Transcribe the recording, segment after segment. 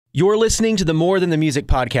You're listening to the More Than the Music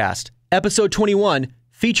podcast, episode 21,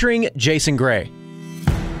 featuring Jason Gray.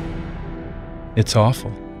 It's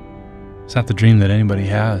awful. It's not the dream that anybody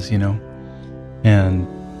has, and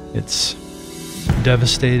it's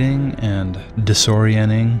devastating and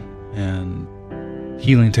disorienting, and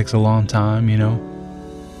healing takes a long time,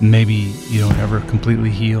 Maybe you don't ever completely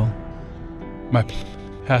heal. My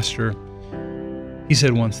pastor, he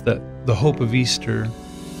said once that the hope of Easter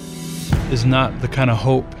is not the kind of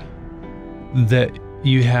hope that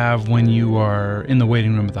you have when you are in the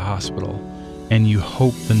waiting room at the hospital and you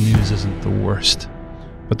hope the news isn't the worst.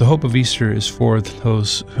 But the hope of Easter is for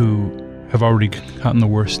those who have already gotten the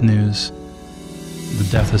worst news. The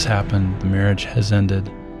death has happened, the marriage has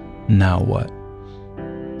ended. Now what?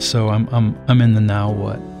 So I'm in the now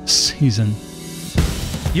what season.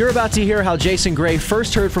 You're about to hear how Jason Gray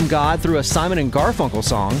first heard from God through a Simon Garfunkel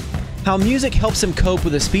song, how music helps him cope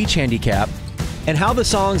with a speech handicap, and how the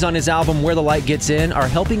songs on his album Where the Light Gets In are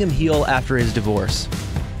helping him heal after his divorce.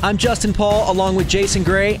 I'm Justin Paul, along with Jason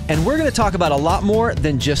Gray, and we're going to talk about a lot more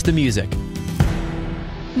than just the music.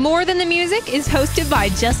 More Than the Music is hosted by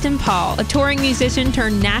Justin Paul, a touring musician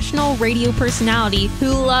turned national radio personality who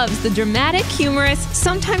loves the dramatic, humorous,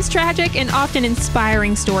 sometimes tragic, and often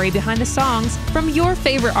inspiring story behind the songs from your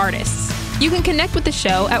favorite artists. You can connect with the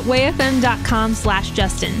show at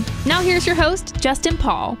wayfm.com/Justin. Now here's your host, Justin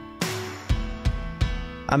Paul.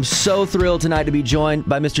 I'm so thrilled tonight to be joined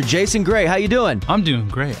by Mr. Jason Gray. How you doing? I'm doing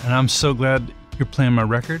great, and I'm so glad you're playing my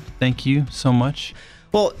record. Thank you so much.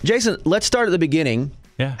 Well, Jason, let's start at the beginning.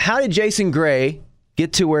 Yeah. How did Jason Gray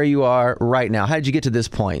get to where you are right now? How did you get to this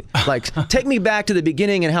point? Take me back to the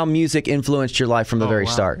beginning and how music influenced your life from the very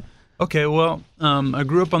start. Okay, well, I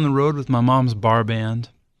grew up on the road with my mom's bar band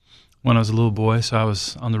when I was a little boy, so I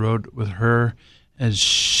was on the road with her, as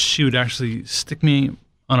she would actually stick me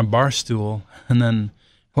on a bar stool and then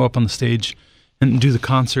go up on the stage and do the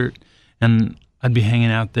concert, and I'd be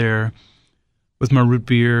hanging out there with my root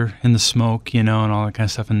beer in the smoke, and all that kind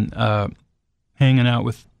of stuff, and hanging out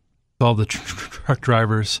with all the truck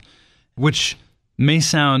drivers, which may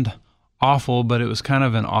sound awful, but it was kind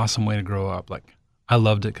of an awesome way to grow up. I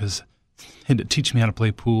loved it because it teach me how to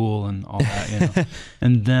play pool and all that,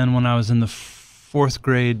 And then when I was in the fourth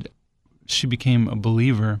grade, she became a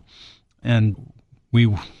believer, and we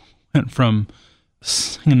went from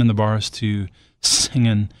singing in the bars to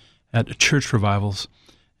singing at church revivals.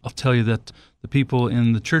 I'll tell you that the people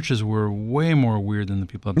in the churches were way more weird than the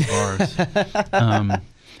people at the bars. That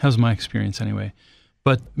was my experience anyway.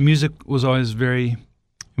 But music was always very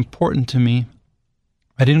important to me.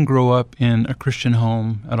 I didn't grow up in a Christian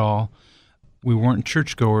home at all. We weren't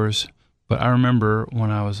churchgoers, but I remember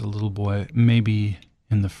when I was a little boy, maybe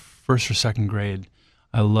in the first or second grade,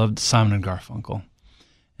 I loved Simon Garfunkel.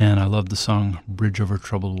 And I loved the song Bridge Over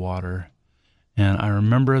Troubled Water. And I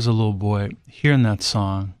remember as a little boy hearing that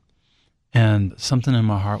song, and something in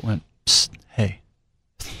my heart went, psst, hey,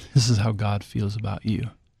 this is how God feels about you.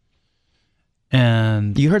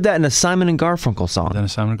 And you heard that in a Simon Garfunkel song? In a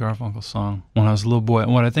Simon Garfunkel song when I was a little boy.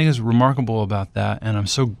 And what I think is remarkable about that, and I'm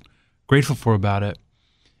so grateful for about it,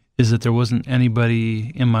 is that there wasn't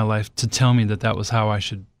anybody in my life to tell me that that was how I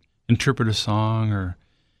should interpret a song, or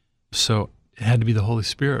so it had to be the Holy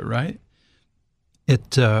Spirit, right?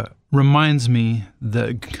 It reminds me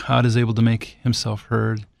that God is able to make himself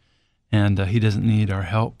heard, and he doesn't need our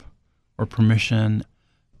help or permission.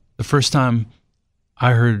 The first time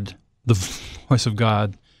I heard the voice of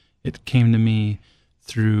God, it came to me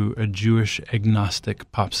through a Jewish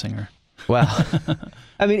agnostic pop singer. Wow.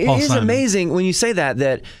 I mean, it is amazing when you say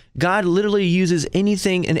that God literally uses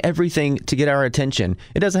anything and everything to get our attention.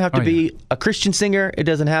 It doesn't have to be a Christian singer. It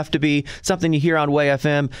doesn't have to be something you hear on Way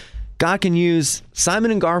FM. God can use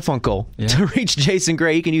Simon and Garfunkel to reach Jason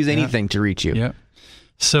Gray. He can use anything to reach you. Yeah.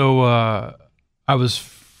 So I was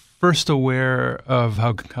first aware of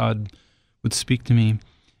how God would speak to me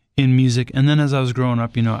in music. And then as I was growing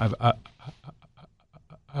up,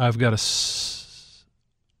 I've got a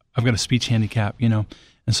speech handicap,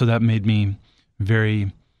 and so that made me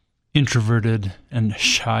very introverted and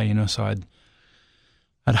shy, so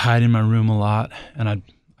I'd hide in my room a lot, and I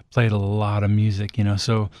played a lot of music,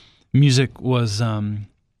 so music was a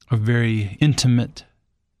very intimate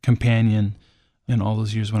companion in all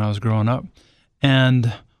those years when I was growing up,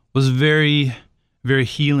 and was very, very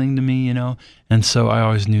healing to me, and so I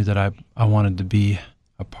always knew that I wanted to be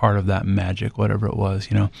a part of that magic, whatever it was,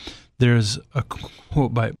 There's a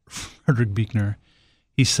quote by Frederick Buechner.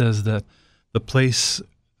 He says that the place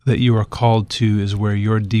that you are called to is where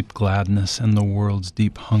your deep gladness and the world's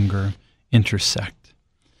deep hunger intersect.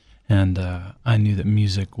 And I knew that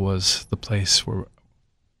music was the place where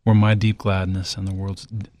where my deep gladness and the world's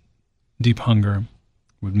deep hunger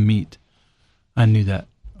would meet. I knew that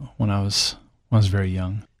when I was very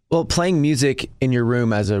young. Well, playing music in your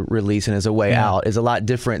room as a release and as a way out is a lot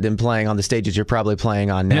different than playing on the stages you're probably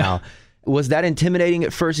playing on now. Yeah. Was that intimidating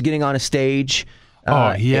at first, getting on a stage?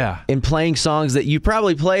 And playing songs that you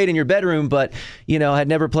probably played in your bedroom, but had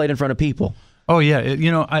never played in front of people. Oh yeah,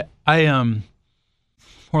 I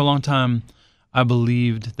for a long time I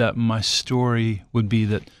believed that my story would be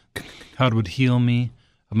that God would heal me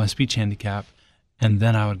of my speech handicap, and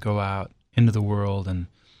then I would go out into the world and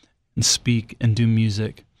speak and do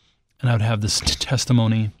music, and I would have this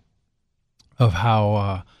testimony of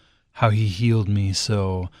how He healed me.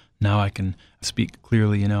 So now I can speak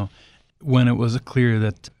clearly, when it was clear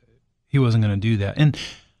that He wasn't going to do that. And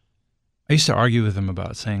I used to argue with Him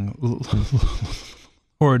about it, saying,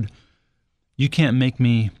 Lord, you can't make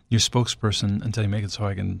me your spokesperson until you make it so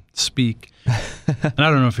I can speak. And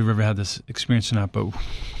I don't know if you've ever had this experience or not, but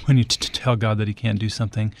when you tell God that He can't do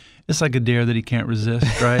something, it's like a dare that He can't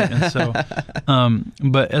resist, right? And so,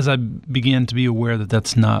 but as I began to be aware that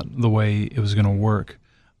that's not the way it was going to work,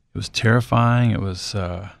 it was terrifying, it was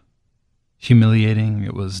humiliating,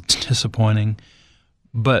 it was disappointing.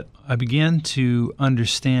 But I began to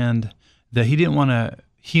understand that He didn't want to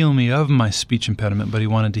heal me of my speech impediment, but He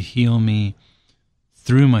wanted to heal me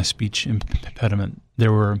through my speech impediment.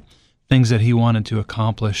 There were things that He wanted to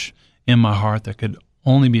accomplish in my heart that could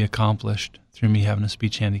only be accomplished through me having a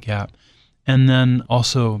speech handicap. And then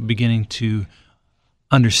also beginning to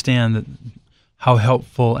understand that how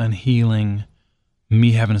helpful and healing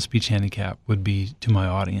me having a speech handicap would be to my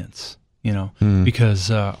audience, because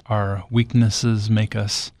our weaknesses make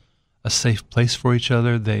us a safe place for each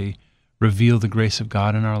other. They reveal the grace of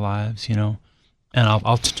God in our lives, and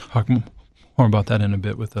I'll talk more about that in a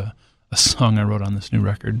bit with a song I wrote on this new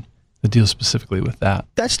record that deals specifically with that.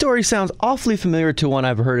 That story sounds awfully familiar to one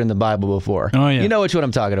I've heard in the Bible before. Oh, yeah. You know which one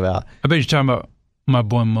I'm talking about. I bet you're talking about my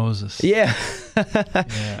boy Moses. Yeah.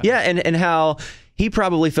 Yeah, and how he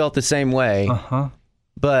probably felt the same way. Uh-huh.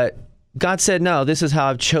 But God said, no, this is how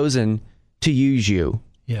I've chosen to use you.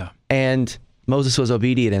 Yeah. And Moses was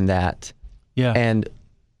obedient in that. Yeah. And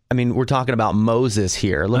I mean, we're talking about Moses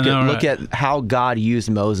here. Look at how God used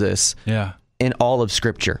Moses in all of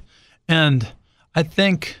Scripture. And I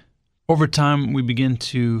think over time we begin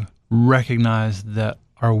to recognize that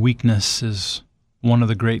our weakness is one of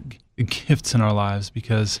the great gifts in our lives,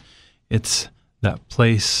 because it's that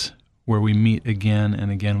place where we meet again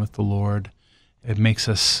and again with the Lord. It makes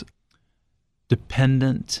us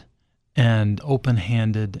dependent and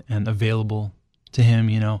open-handed and available to Him,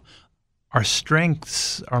 Our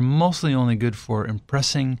strengths are mostly only good for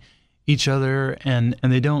impressing each other, and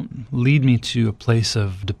they don't lead me to a place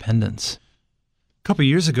of dependence. A couple of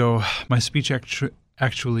years ago, my speech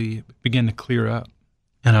actually began to clear up,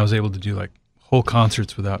 and I was able to do like whole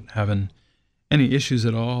concerts without having any issues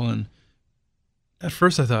at all. And at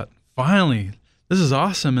first I thought, finally, this is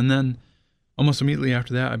awesome. And then almost immediately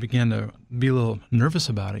after that, I began to be a little nervous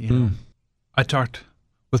about it. I talked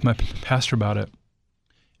with my pastor about it,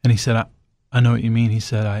 and he said, I know what you mean. He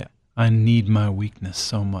said, I need my weakness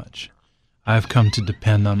so much. I've come to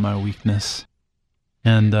depend on my weakness.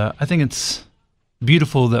 And I think it's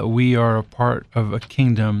beautiful that we are a part of a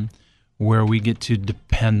kingdom where we get to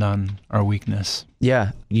depend on our weakness.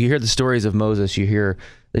 Yeah, you hear the stories of Moses, you hear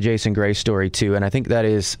the Jason Gray story too, and I think that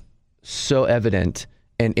is so evident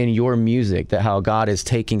in your music, that how God is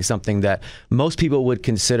taking something that most people would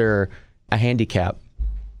consider a handicap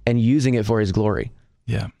and using it for His glory.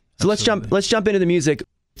 Yeah. So let's jump into the music.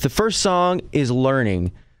 The first song is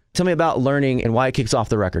Learning. Tell me about Learning and why it kicks off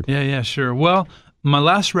the record. Yeah, sure. Well, my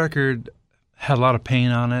last record had a lot of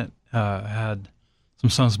pain on it, had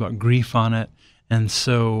some songs about grief on it, and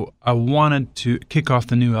so I wanted to kick off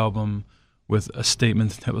the new album with a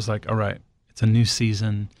statement that was like, all right, it's a new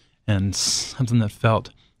season, and something that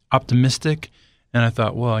felt optimistic. And I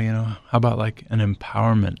thought, well, how about like an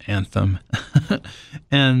empowerment anthem?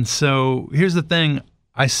 And so here's the thing.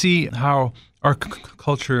 I see how our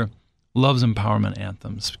culture loves empowerment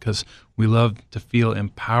anthems because we love to feel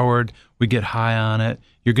empowered. We get high on it.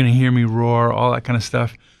 You're going to hear me roar, all that kind of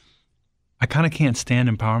stuff. I kind of can't stand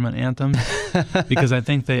empowerment anthems because I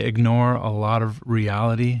think they ignore a lot of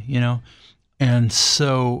reality, And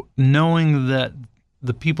so knowing that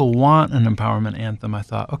the people want an empowerment anthem, I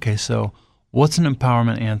thought, okay, so what's an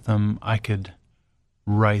empowerment anthem I could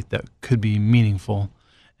write that could be meaningful?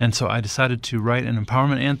 And so I decided to write an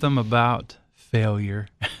empowerment anthem about failure.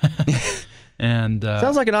 And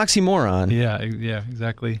sounds like an oxymoron. Yeah,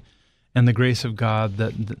 exactly. And the grace of God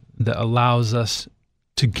that allows us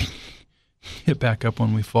to get back up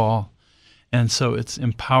when we fall. And so it's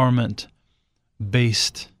empowerment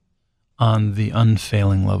based on the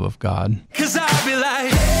unfailing love of God. 'Cause I'll be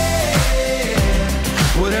like, hey,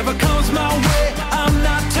 whatever comes my way, I'm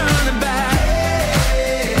not turning back.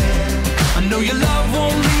 Hey, I know your love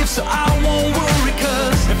won't leave, so I won't worry.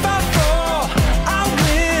 'Cause if I fall, I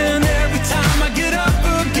win every time I get up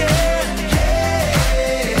again.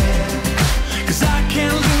 Hey, 'cause I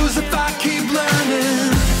can't lose if I keep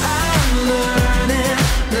learning. I'm learning,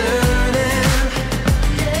 learning.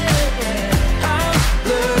 Yeah, I'm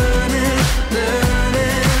learning.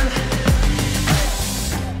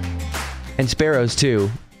 And Sparrows,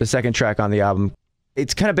 too, the second track on the album.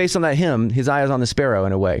 It's kind of based on that hymn, His Eye is on the Sparrow,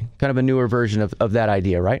 in a way. Kind of a newer version of that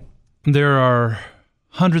idea, right? There are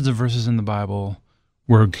hundreds of verses in the Bible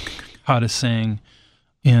where God is saying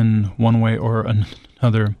in one way or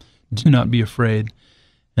another, do not be afraid.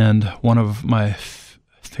 And one of my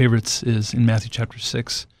favorites is in Matthew chapter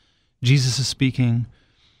 6. Jesus is speaking,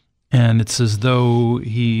 and it's as though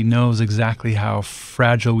he knows exactly how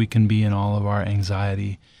fragile we can be in all of our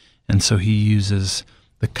anxiety. And so he uses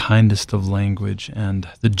the kindest of language and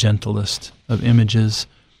the gentlest of images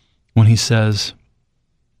when he says,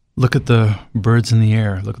 look at the birds in the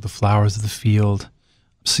air, look at the flowers of the field,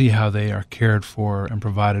 see how they are cared for and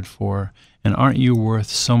provided for, and aren't you worth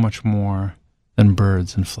so much more than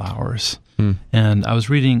birds and flowers? And I was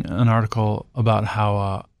reading an article about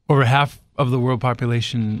how over half of the world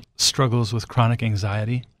population struggles with chronic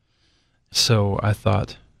anxiety. So I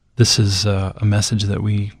thought this is a message that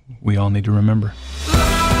we all need to remember. If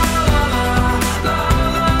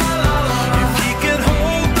he can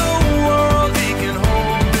hold the world, he can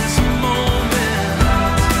hold this moment.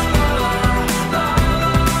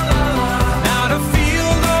 Now the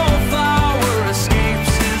field of flower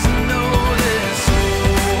escapes his notice.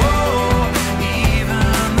 Oh,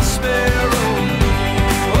 even the sparrow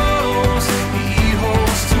knows he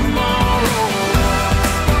holds tomorrow.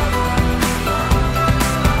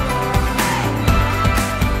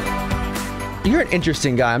 You're an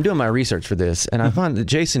interesting guy. I'm doing my research for this, and I find that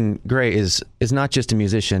Jason Gray is not just a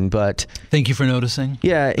musician, but Thank you for noticing.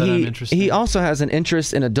 yeah, that I'm interested. he also has an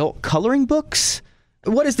interest in adult coloring books.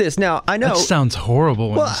 What is this? Now, I know... That sounds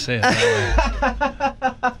horrible when you say it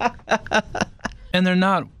that way. And they're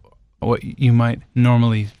not what you might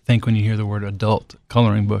normally think when you hear the word adult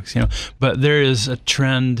coloring books, you know. But there is a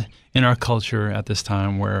trend in our culture at this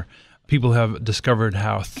time where people have discovered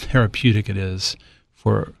how therapeutic it is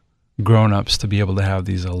for grown-ups to be able to have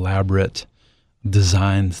these elaborate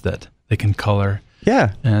designs that they can color.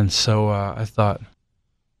 Yeah. And so I thought,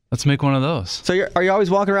 let's make one of those. So are you always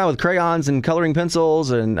walking around with crayons and coloring pencils?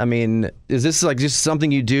 And I mean, is this like just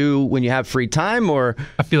something you do when you have free time, or?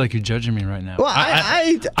 I feel like you're judging me right now. Well,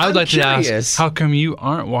 I would like curious. to ask, how come you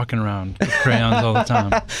aren't walking around with crayons all the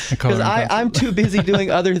time? Because I'm too busy doing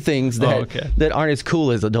other things that aren't as cool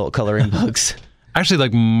as adult coloring books. Actually,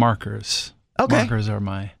 like markers. Okay. Markers are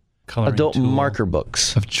my coloring Adult tool marker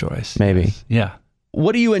books. of choice. Maybe. Yes. Yeah.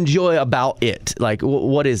 What do you enjoy about it? Like,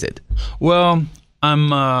 what is it? Well,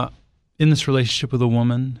 I'm in this relationship with a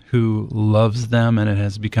woman who loves them, and it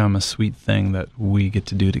has become a sweet thing that we get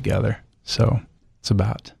to do together. So it's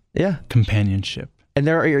about companionship. And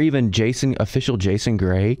there are even official Jason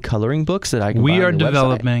Gray coloring books that I can buy We on are your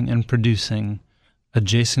developing and producing a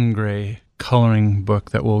Jason Gray coloring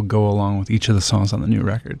book that will go along with each of the songs on the new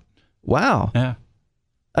record. Wow. Yeah.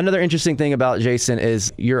 Another interesting thing about Jason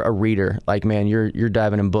is you're a reader. Like, man, you're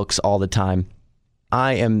diving in books all the time.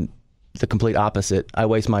 I am the complete opposite. I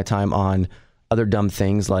waste my time on other dumb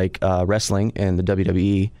things like wrestling and the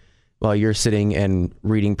WWE, while you're sitting and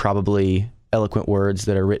reading probably eloquent words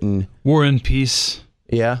that are written. War and Peace.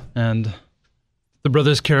 Yeah. And the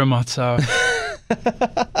Brothers Karamazov.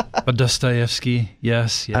 But Dostoevsky.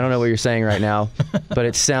 Yes. I don't know what you're saying right now, but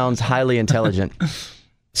it sounds highly intelligent.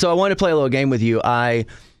 So I wanted to play a little game with you. I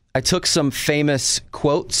took some famous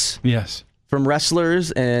quotes from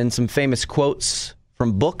wrestlers and some famous quotes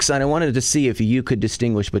from books, and I wanted to see if you could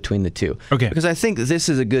distinguish between the two. Okay. Because I think this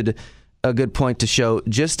is a good point to show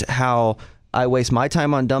just how I waste my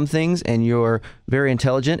time on dumb things, and you're very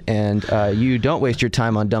intelligent, and you don't waste your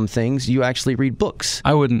time on dumb things. You actually read books.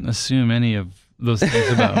 I wouldn't assume any of those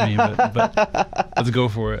things about me, but let's go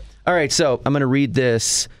for it. All right, so I'm going to read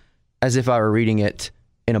this as if I were reading it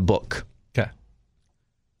in a book. Okay.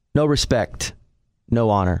 No respect, no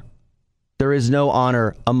honor. There is no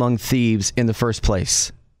honor among thieves in the first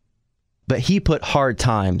place. But he put hard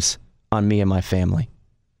times on me and my family.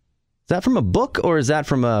 Is that from a book, or is that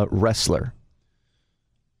from a wrestler?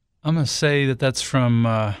 I'm going to say that that's from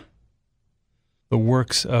the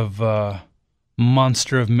works of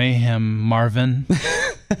Monster of Mayhem Marvin. Is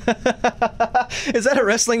that a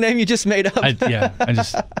wrestling name you just made up? I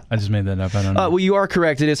just made that up. I don't know. Well, you are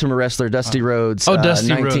correct. It is from a wrestler, Dusty Rhodes.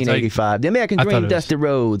 Dusty Rhodes. 1985. The American Dream, Dusty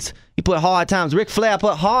Rhodes. He put hard times. Ric Flair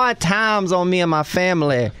put hard times on me and my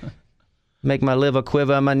family. Make my liver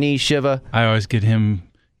quiver and my knees shiver. I always get him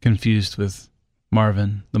confused with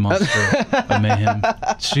Marvin, the Monster of Mayhem.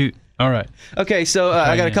 Shoot. All right. Okay, so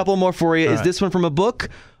I got a couple more for you. All Is right. this one from a book,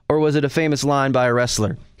 or was it a famous line by a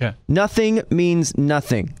wrestler? Okay. Nothing means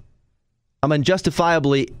nothing. I'm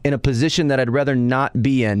unjustifiably in a position that I'd rather not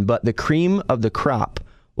be in, but the cream of the crop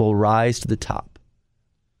will rise to the top.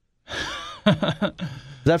 Is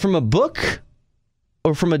that from a book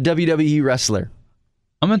or from a WWE wrestler?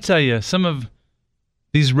 I'm going to tell you, some of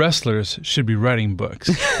these wrestlers should be writing books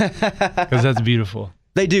because that's beautiful.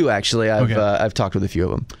 They do, actually. I've talked with a few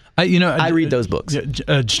of them. I read those books.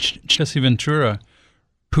 Jesse Ventura,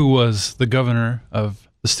 who was the governor of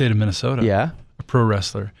the state of Minnesota, a pro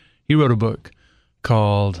wrestler, he wrote a book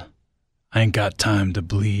called I Ain't Got Time to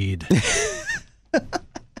Bleed.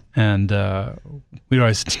 And we'd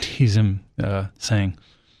always tease him saying,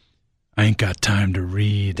 I ain't got time to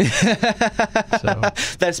read. So,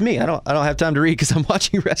 that's me. I don't have time to read because I'm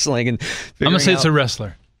watching wrestling and I'm going to say it's a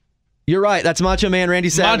wrestler. You're right. That's Macho Man Randy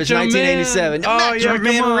Savage, Macho 1987. Man. Oh, Macho yeah,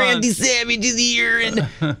 Man come on. Randy Savage is here.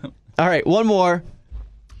 All right, one more.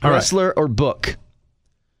 Wrestler or book?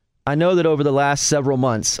 I know that over the last several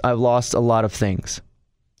months, I've lost a lot of things.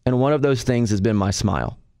 And one of those things has been my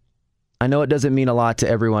smile. I know it doesn't mean a lot to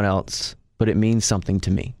everyone else, but it means something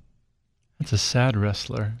to me. That's a sad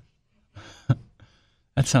wrestler.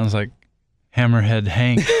 That sounds like Hammerhead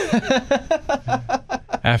Hank.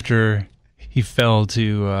 After he fell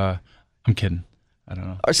to, I'm kidding. I don't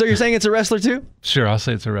know. So you're saying it's a wrestler too? Sure, I'll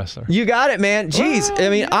say it's a wrestler. You got it, man. Jeez. I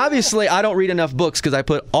mean, obviously, I don't read enough books because I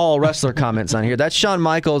put all wrestler comments on here. That's Shawn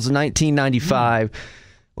Michaels, 1995,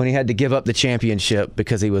 when he had to give up the championship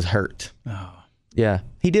because he was hurt. Oh. Yeah.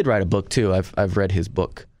 He did write a book too. I've read his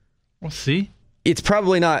book. Well, see? It's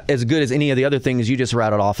probably not as good as any of the other things you just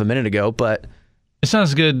rattled off a minute ago, but... It's not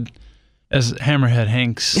as good as Hammerhead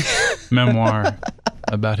Hank's memoir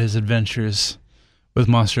about his adventures with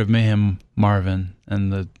Monster of Mayhem Marvin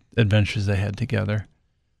and the adventures they had together.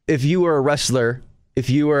 If you were a wrestler,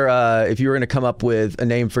 if you were going to come up with a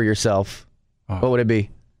name for yourself, what would it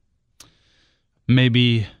be?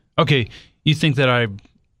 Maybe, okay, you think that I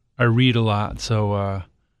read a lot, so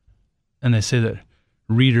and they say that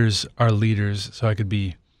readers are leaders, so I could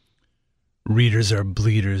be Readers are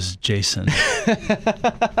Bleeders Jason.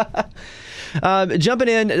 Jumping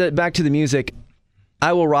in back to the music,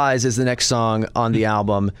 I Will Rise is the next song on the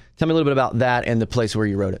album. Tell me a little bit about that and the place where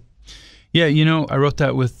you wrote it. Yeah, I wrote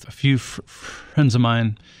that with a few friends of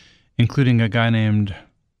mine, including a guy named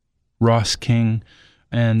Ross King,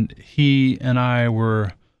 and he and I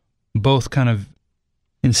were both kind of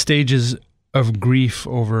in stages of grief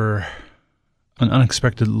over an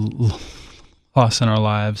unexpected loss in our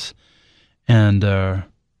lives, and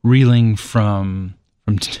reeling from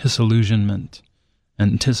disillusionment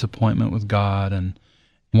and disappointment with God, and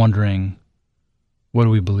wondering, what do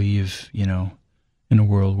we believe, in a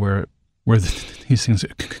world where these things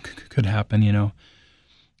could happen,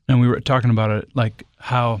 And we were talking about it, like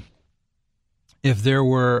how if there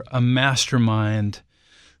were a mastermind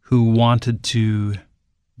who wanted to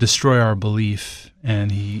destroy our belief,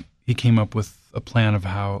 and he came up with a plan of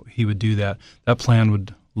how he would do that, that plan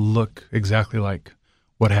would look exactly like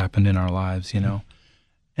what happened in our lives,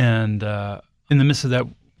 And in the midst of that,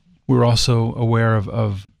 we're also aware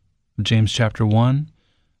of James chapter 1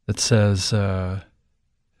 that says,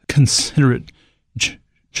 consider it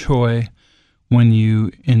joy when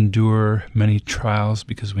you endure many trials,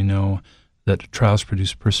 because we know that trials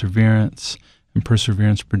produce perseverance, and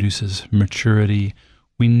perseverance produces maturity.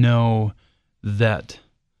 We know that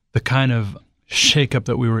the kind of shakeup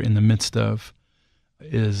that we were in the midst of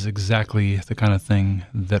is exactly the kind of thing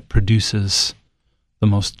that produces the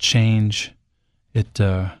most change. It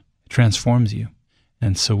transforms you.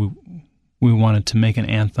 And so we wanted to make an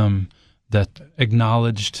anthem that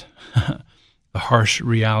acknowledged the harsh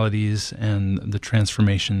realities and the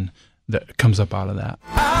transformation that comes up out of that.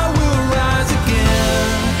 I will rise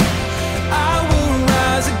again. I will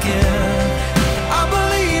rise again. I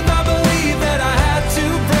believe that I had to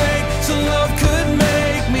break so love could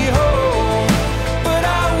make me whole. But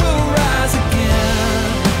I will rise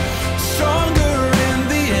again, stronger in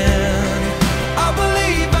the end. I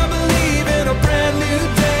believe in a brand new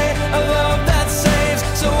day, a love that saves,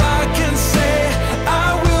 so I can say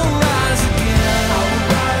I will rise again. I will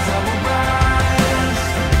rise, I will rise.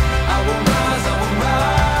 I will rise, I will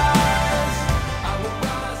rise.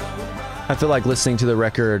 feel like listening to the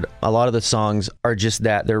record, a lot of the songs are just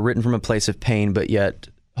that. They're written from a place of pain, but yet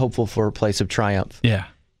hopeful for a place of triumph. Yeah.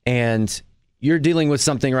 And you're dealing with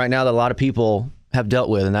something right now that a lot of people have dealt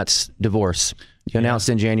with, and that's divorce. You announced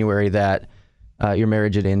in January that your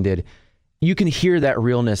marriage had ended. You can hear that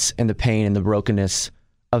realness and the pain and the brokenness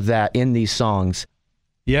of that in these songs.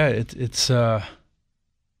 Yeah, it's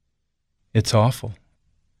awful.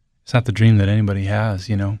 It's not the dream that anybody has,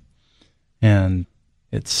 you know, and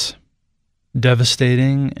it's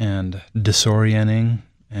devastating and disorienting,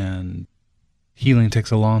 and healing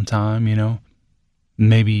takes a long time, you know.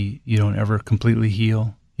 Maybe you don't ever completely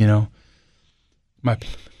heal, you know. My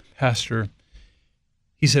pastor,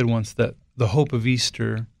 he said once that the hope of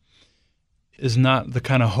Easter is not the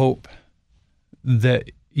kind of hope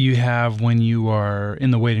that you have when you are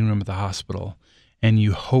in the waiting room at the hospital and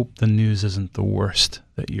you hope the news isn't the worst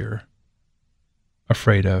that you're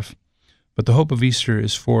afraid of. But the hope of Easter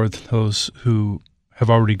is for those who have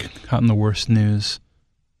already gotten the worst news.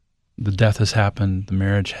 The death has happened, the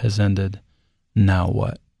marriage has ended. Now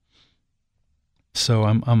what? So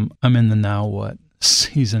I'm in the now what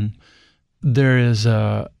season. There is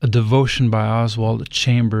a devotion by Oswald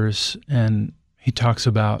Chambers, and he talks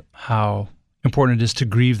about how important it is to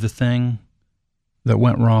grieve the thing that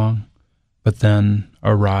went wrong, but then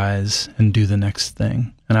arise and do the next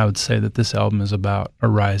thing. And I would say that this album is about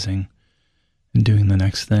arising and doing the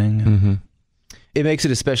next thing. Mm-hmm. It makes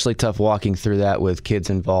it especially tough walking through that with kids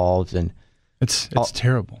involved, and it's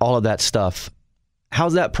terrible. All of that stuff.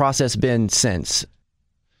 How's that process been since?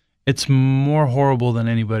 It's more horrible than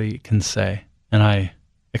anybody can say, and I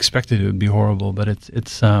expected it would be horrible, but it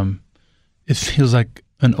feels like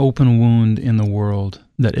an open wound in the world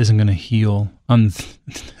that isn't going to heal on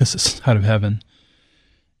this side of heaven,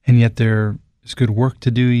 and yet there is good work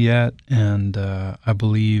to do yet, and I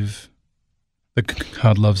believe that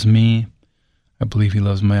God loves me. I believe He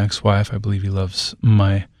loves my ex-wife. I believe He loves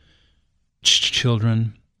my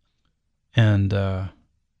children, and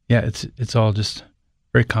it's all just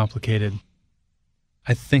very complicated.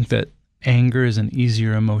 I think that anger is an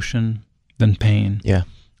easier emotion than pain. Yeah.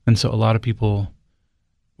 And so a lot of people,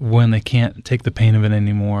 when they can't take the pain of it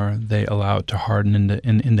anymore, they allow it to harden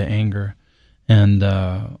into anger. And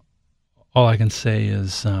all I can say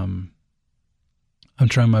is I'm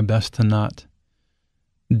trying my best to not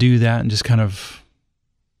do that and just kind of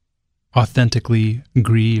authentically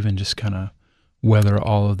grieve and just kind of weather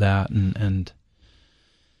all of that and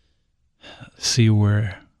see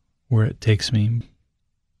where it takes me.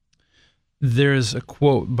 There's a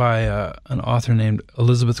quote by an author named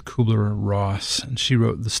Elizabeth Kubler-Ross, and she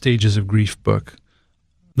wrote the Stages of Grief book.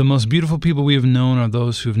 The most beautiful people we have known are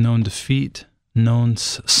those who have known defeat, known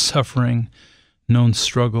suffering, known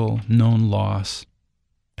struggle, known loss,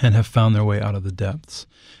 and have found their way out of the depths.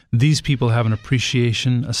 These people have an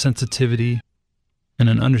appreciation, a sensitivity, and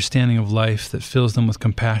an understanding of life that fills them with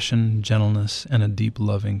compassion, gentleness, and a deep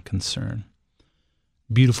loving concern.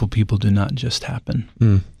 Beautiful people do not just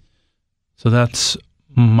happen. So that's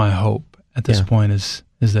my hope at this point is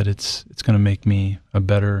that it's going to make me a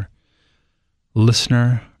better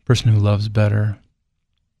listener, person who loves better.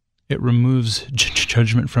 It removes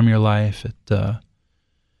judgment from your life. It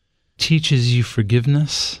teaches you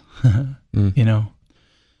forgiveness. You know,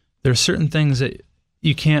 there are certain things that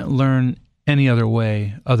you can't learn any other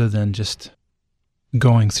way other than just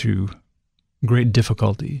going through great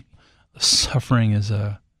difficulty. Suffering is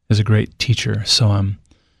a great teacher, so I'm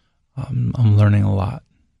learning a lot.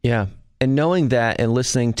 Yeah, and knowing that and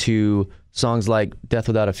listening to songs like "Death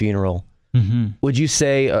Without a Funeral," would you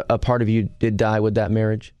say a part of you did die with that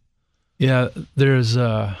marriage? Yeah, there's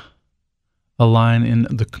a line in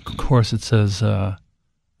the chorus that says,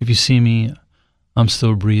 "If you see me, I'm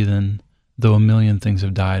still breathing, though a million things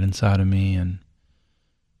have died inside of me." And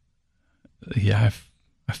yeah,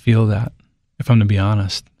 I feel that. If I'm to be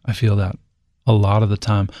honest, I feel that a lot of the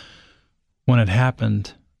time. When it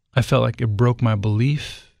happened, I felt like it broke my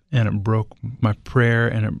belief, and it broke my prayer,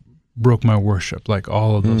 and it broke my worship. Like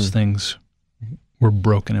all of those things were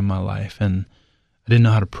broken in my life, and I didn't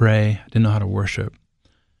know how to pray. I didn't know how to worship.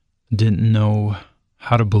 I didn't know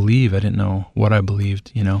how to believe. I didn't know what I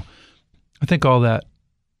believed, you know. I think all that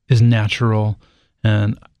is natural,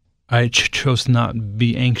 and I chose to not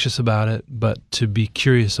be anxious about it, but to be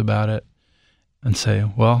curious about it and say,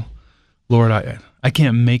 well, Lord, I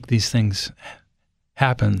can't make these things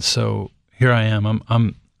happen, so here I am.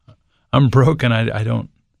 I'm broken. I don't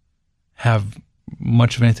have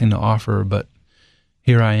much of anything to offer, but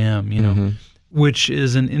here I am, you know, which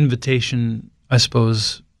is an invitation, I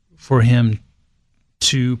suppose, for Him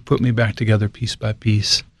to put me back together piece by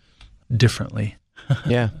piece differently.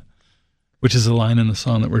 Yeah. which is a line in the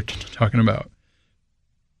song that we're talking about.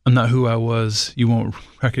 I'm not who I was, you won't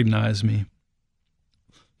recognize me.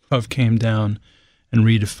 Love came down and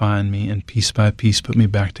redefined me, and piece by piece put me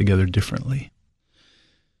back together differently.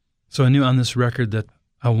 So I knew on this record that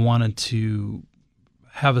I wanted to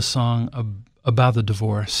have a song about the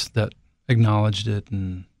divorce that acknowledged it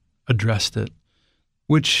and addressed it,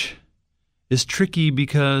 which is tricky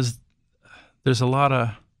because there's a lot of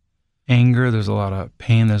anger, there's a lot of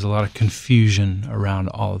pain, there's a lot of confusion around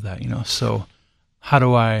all of that, So how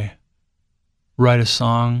do I write a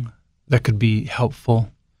song that could be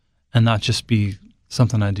helpful and not just be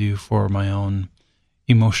something I do for my own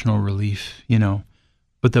emotional relief,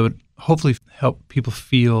 but that would hopefully help people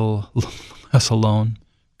feel less alone,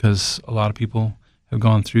 because a lot of people have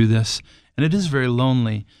gone through this, and it is very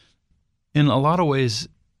lonely. In a lot of ways,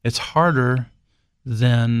 it's harder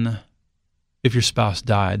than if your spouse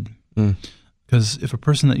died. Because if a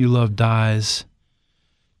person that you love dies,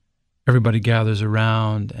 everybody gathers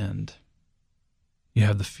around and you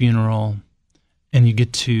have the funeral and you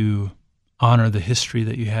get to honor the history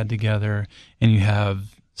that you had together, and you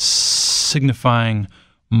have signifying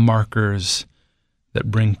markers that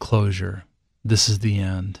bring closure. This is the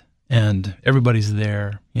end. And everybody's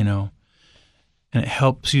there, and it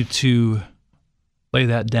helps you to lay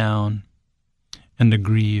that down and to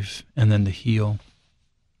grieve and then to heal.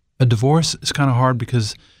 A divorce is kind of hard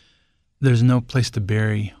because there's no place to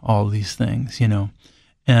bury all these things,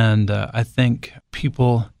 And I think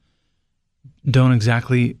people don't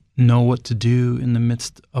exactly know what to do in the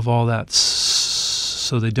midst of all that,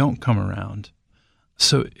 so they don't come around.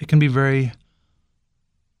 So it can be very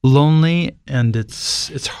lonely, and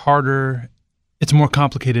it's harder, it's more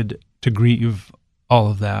complicated to grieve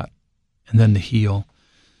all of that and then to heal.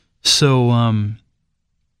 So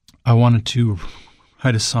I wanted to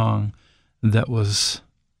write a song that was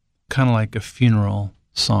kind of like a funeral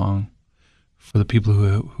song for the people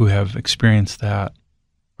who have experienced that,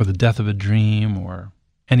 or the death of a dream, or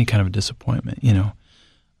any kind of a disappointment,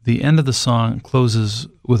 The end of the song closes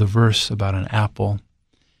with a verse about an apple,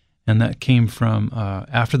 and that came from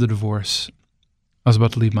after the divorce. I was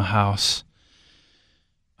about to leave my house.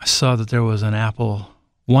 I saw that there was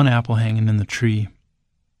one apple hanging in the tree.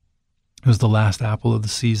 It was the last apple of the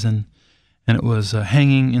season, and it was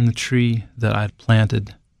hanging in the tree that I'd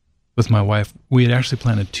planted with my wife. We had actually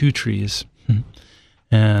planted 2 trees,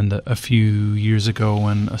 and a few years ago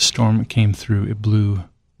when a storm came through, it blew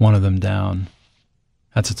one of them down.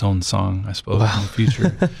 That's its own song, I suppose, in the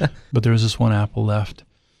future. But there was this one apple left,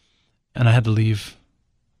 and I had to leave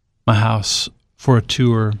my house for a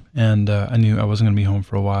tour, and I knew I wasn't going to be home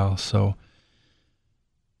for a while, so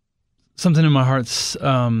something in my heart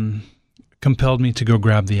compelled me to go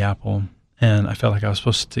grab the apple, and I felt like I was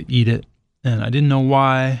supposed to eat it, and I didn't know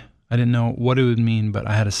why. I didn't know what it would mean, but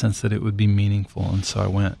I had a sense that it would be meaningful, and so I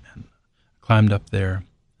went and climbed up there,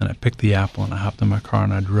 and I picked the apple, and I hopped in my car,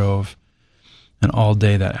 and I drove, and all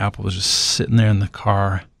day that apple was just sitting there in the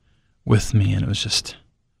car with me, and it was just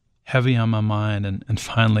heavy on my mind, and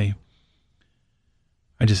finally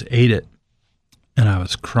I just ate it, and I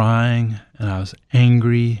was crying, and I was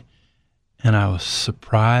angry, and I was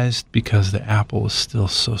surprised because the apple was still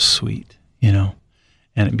so sweet, and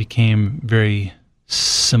it became very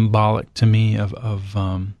symbolic to me of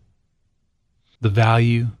the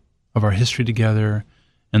value of our history together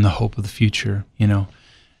and the hope of the future,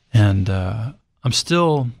 and I'm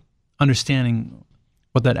still understanding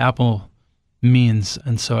what that apple means,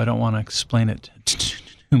 and so I don't want to explain it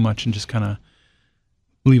too much and just kind of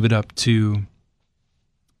leave it up to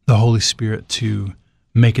the Holy Spirit to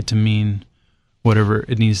make it to mean whatever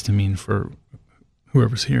it needs to mean for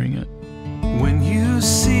whoever's hearing it. When you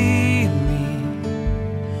see me,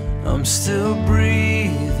 I'm still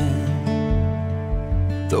breathing,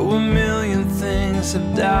 though a million things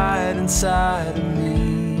have died inside of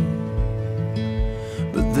me.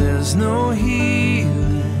 But there's no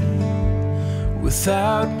healing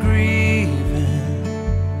without grieving.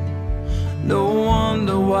 No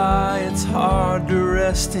wonder why it's hard to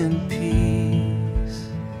rest in peace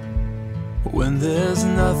when there's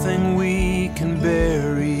nothing we can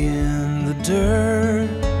bury in the dirt.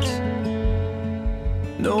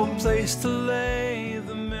 No place to lay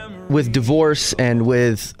the memory. With divorce and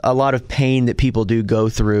with a lot of pain that people do go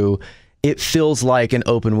through, it feels like an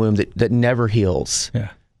open wound that never heals. Yeah.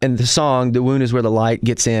 And the song, "The Wound is Where the Light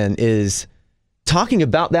Gets In," is talking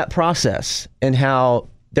about that process and how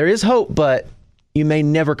there is hope, but you may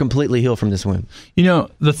never completely heal from this wound.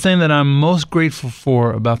 The thing that I'm most grateful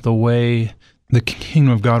for about the way the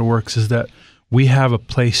kingdom of God works is that we have a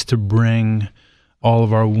place to bring all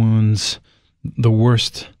of our wounds, the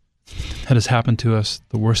worst that has happened to us,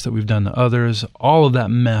 the worst that we've done to others, all of that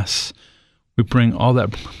mess, we bring all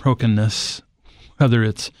that brokenness, whether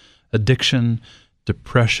it's addiction,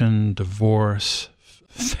 depression, divorce,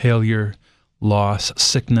 failure, loss,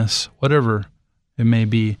 sickness, whatever it may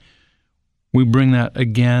be, we bring that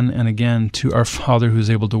again and again to our Father who is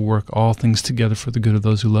able to work all things together for the good of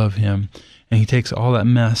those who love him. And he takes all that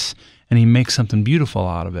mess and he makes something beautiful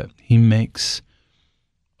out of it. He makes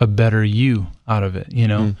a better you out of it, you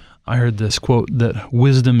know. I heard this quote that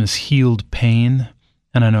wisdom is healed pain.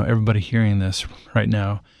 And I know everybody hearing this right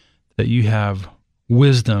now, that you have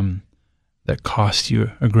wisdom that cost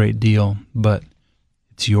you a great deal, but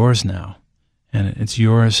it's yours now. And it's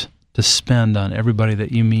yours to spend on everybody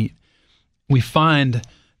that you meet. We find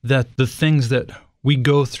that the things that we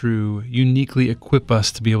go through uniquely equip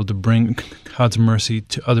us to be able to bring God's mercy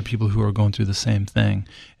to other people who are going through the same thing.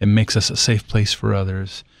 It makes us a safe place for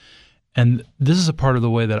others. And this is a part of the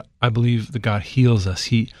way that I believe that God heals us.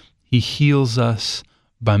 He heals us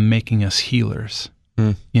by making us healers,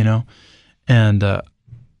 you know? And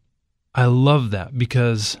I love that,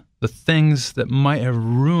 because the things that might have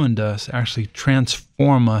ruined us actually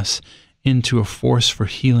transform us into a force for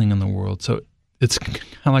healing in the world. So it's kind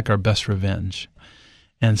of like our best revenge.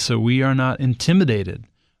 And so we are not intimidated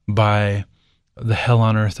by the hell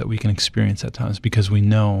on earth that we can experience at times, because we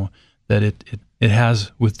know that it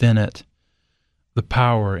has within it the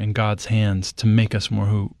power in God's hands to make us more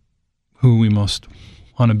who we most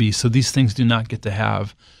want to be. So these things do not get to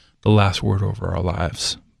have the last word over our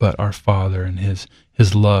lives, but our Father and his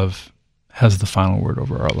love has the final word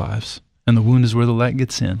over our lives. And the wound is where the light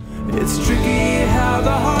gets in. It's tricky how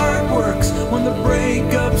the heart works when the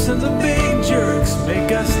breakups and the big jerks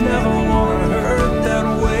make us never want to hurt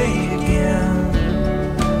that way again.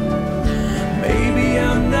 Maybe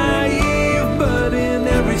I'm naive, but in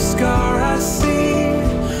every scar I see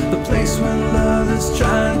the place where love is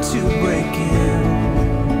trying to break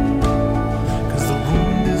in. 'Cause the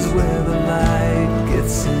wound is where the light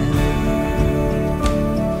gets in.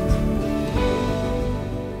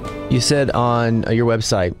 You said on your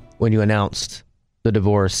website, when you announced the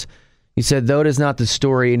divorce, you said, though it is not the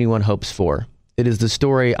story anyone hopes for, it is the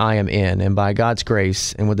story I am in, and by God's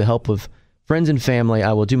grace and with the help of friends and family,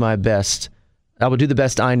 I will do my best. I will do the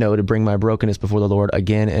best I know to bring my brokenness before the Lord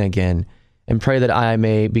again and again, and pray that I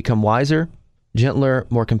may become wiser, gentler,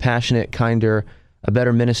 more compassionate, kinder, a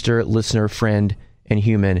better minister, listener, friend, and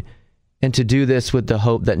human, and to do this with the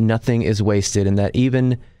hope that nothing is wasted and that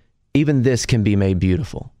even this can be made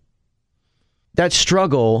beautiful. That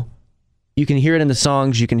struggle, you can hear it in the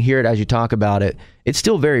songs, you can hear it as you talk about it. It's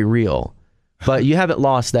still very real, but you haven't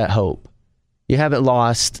lost that hope. You haven't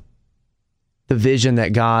lost the vision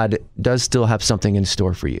that God does still have something in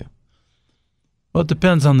store for you. Well, it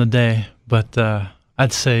depends on the day, but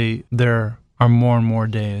I'd say there are more and more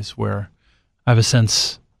days where I have a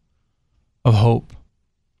sense of hope.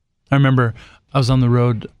 I remember I was on the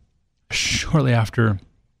road shortly after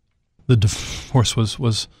the divorce was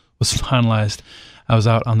finalized. I was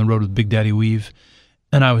out on the road with Big Daddy Weave,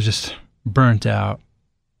 and I was just burnt out,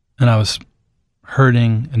 and I was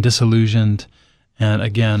hurting and disillusioned. And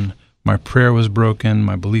again, my prayer was broken,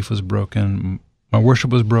 my belief was broken, my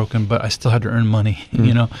worship was broken, but I still had to earn money,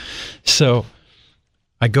 you know? So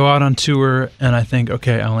I go out on tour, and I think,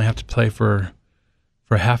 okay, I only have to play for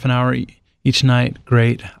a half an hour each night.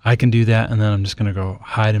 Great, I can do that, and then I'm just going to go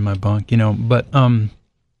hide in my bunk, you know? But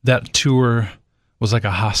that tour was like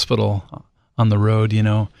a hospital on the road, you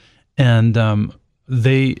know, and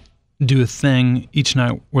they do a thing each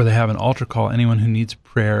night where they have an altar call. Anyone who needs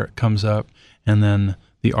prayer comes up, and then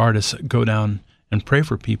the artists go down and pray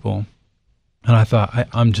for people. And I thought,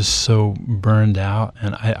 I'm just so burned out,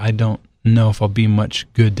 and I don't know if I'll be much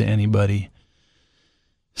good to anybody.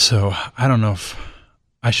 So I don't know if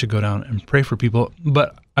I should go down and pray for people.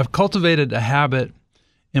 But I've cultivated a habit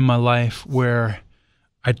in my life where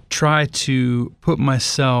I try to put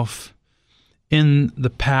myself in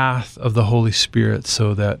the path of the Holy Spirit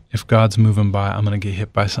so that if God's moving by, I'm going to get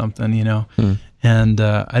hit by something, you know? And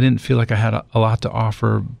I didn't feel like I had a lot to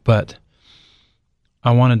offer, but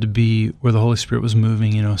I wanted to be where the Holy Spirit was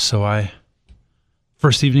moving, you know? So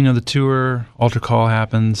first evening of the tour, altar call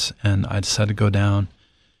happens, and I decided to go down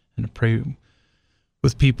and pray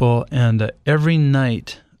with people. And every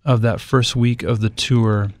night of that first week of the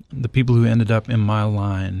tour, the people who ended up in my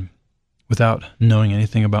line without knowing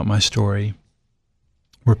anything about my story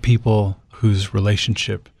were people whose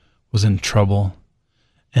relationship was in trouble,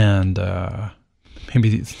 and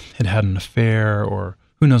maybe had had an affair, or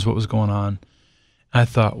who knows what was going on. I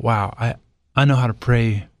thought, wow, I know how to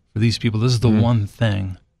pray for these people. This is the one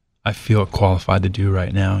thing I feel qualified to do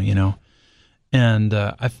right now, you know. And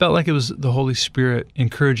I felt like it was the Holy Spirit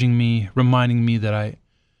encouraging me, reminding me that I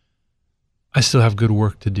still have good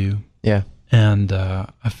work to do. Yeah. And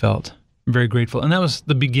I felt very grateful. And that was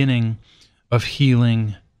the beginning of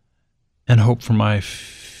healing and hope for my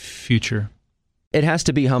future. It has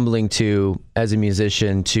to be humbling too, as a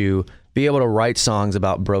musician, to be able to write songs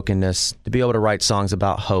about brokenness, to be able to write songs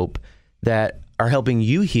about hope that are helping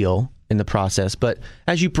you heal in the process. But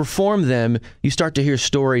as you perform them, you start to hear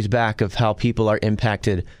stories back of how people are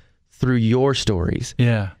impacted through your stories.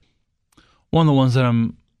 Yeah. One of the ones that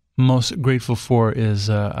I'm most grateful for is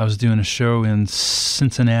I was doing a show in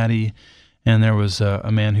Cincinnati, and there was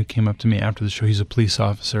a man who came up to me after the show. He's a police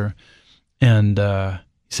officer. And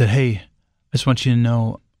he said, "Hey, I just want you to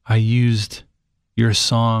know I used your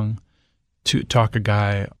song to talk a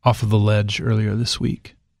guy off of the ledge earlier this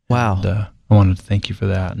week." Wow. And, I wanted to thank you for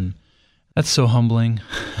that. And that's so humbling.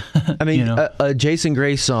 I mean, you know? a Jason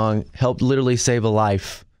Gray song helped literally save a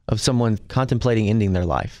life of someone contemplating ending their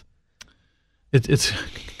life. It's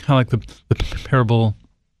kind of like the parable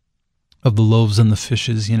of the loaves and the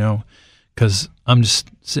fishes, you know, because I'm just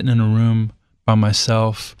sitting in a room by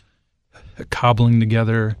myself, cobbling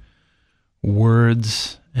together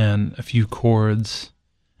words and a few chords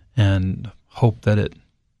and hope that it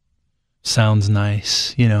sounds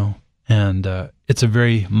nice, you know. And it's a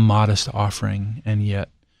very modest offering, and yet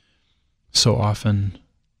so often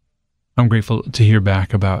I'm grateful to hear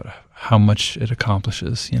back about how much it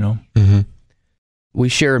accomplishes, you know. Mm-hmm. We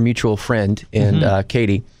share a mutual friend in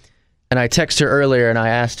Katie, and I texted her earlier and I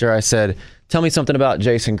asked her, I said, "Tell me something about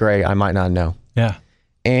Jason Gray I might not know." Yeah.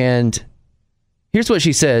 And here's what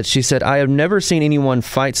she said. She said, "I have never seen anyone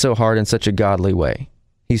fight so hard in such a godly way.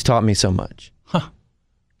 He's taught me so much." Huh.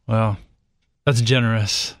 Well, that's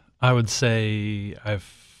generous. I would say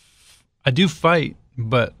I do fight,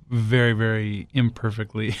 but very, very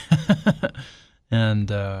imperfectly,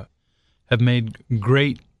 and have made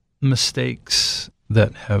great mistakes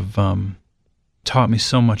that have taught me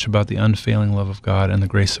so much about the unfailing love of God and the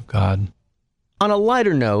grace of God. On a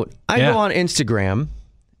lighter note, I go on Instagram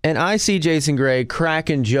and I see Jason Gray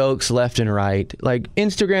cracking jokes left and right, like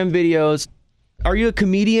Instagram videos. Are you a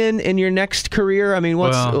comedian in your next career? I mean,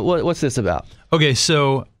 what's this about? Okay,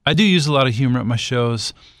 so I do use a lot of humor at my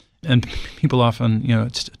shows, and people often, you know,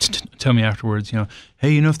 tell me afterwards, you know,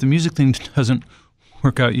 "Hey, you know, if the music thing doesn't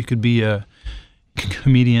work out, you could be a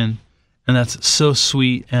comedian." And that's so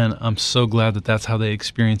sweet, and I'm so glad that that's how they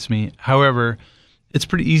experience me. However, it's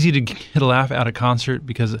pretty easy to get a laugh at a concert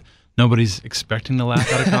because nobody's expecting to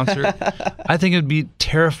laugh at a concert. I think it'd be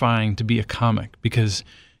terrifying to be a comic because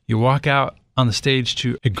you walk out on the stage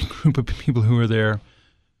to a group of people who are there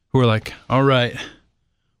who are like, "All right,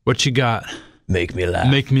 what you got? Make me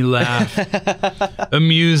laugh. Make me laugh.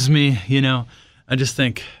 Amuse me," you know. I just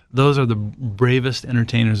think those are the bravest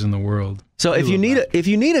entertainers in the world. So if you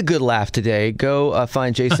need a good laugh today, go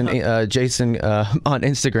find Jason on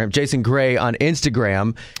Instagram, Jason Gray on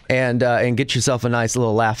Instagram, and get yourself a nice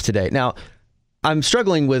little laugh today. Now, I'm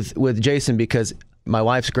struggling with Jason because my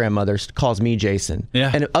wife's grandmother calls me Jason,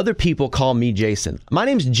 and other people call me Jason. My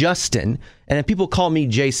name's Justin, and people call me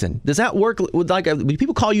Jason. Does that work? Do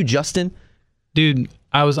people call you Justin? Dude,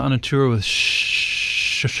 I was on a tour with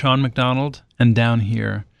Sean McDonald and Down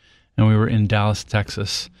Here, and we were in Dallas,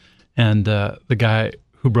 Texas. And the guy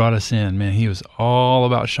who brought us in, man, he was all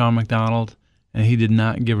about Sean McDonald, and he did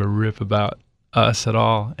not give a rip about us at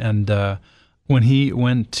all. And when he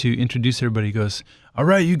went to introduce everybody, he goes, "All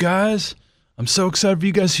right, you guys, I'm so excited for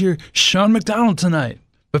you guys to hear Sean McDonald tonight.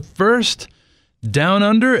 But first, Down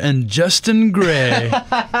Under and Justin Gray."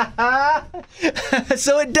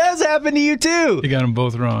 So it does happen to you too. You got them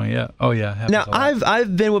both wrong, yeah. Oh yeah. Now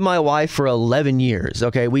I've been with my wife for 11 years.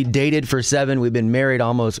 Okay, we dated for 7. We've been married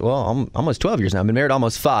almost 12 years now. I've been married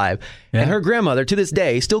almost 5. Yeah. And her grandmother to this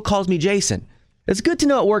day still calls me Jason. It's good to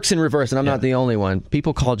know it works in reverse, and I'm not the only one.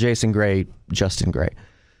 People call Jason Gray Justin Gray.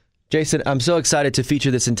 Jason, I'm so excited to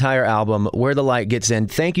feature this entire album, Where the Light Gets In.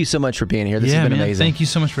 Thank you so much for being here. This has been amazing. Thank you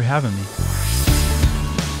so much for having me.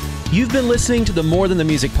 You've been listening to the More Than the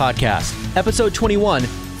Music podcast, episode 21,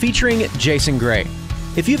 featuring Jason Gray.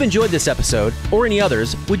 If you've enjoyed this episode, or any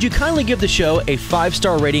others, would you kindly give the show a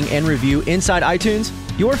 5-star rating and review inside iTunes?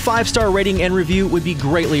 Your 5-star rating and review would be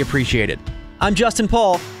greatly appreciated. I'm Justin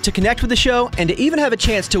Paul. To connect with the show and to even have a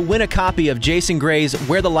chance to win a copy of Jason Gray's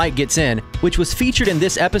Where the Light Gets In, which was featured in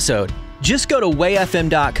this episode, just go to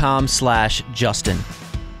wayfm.com/Justin.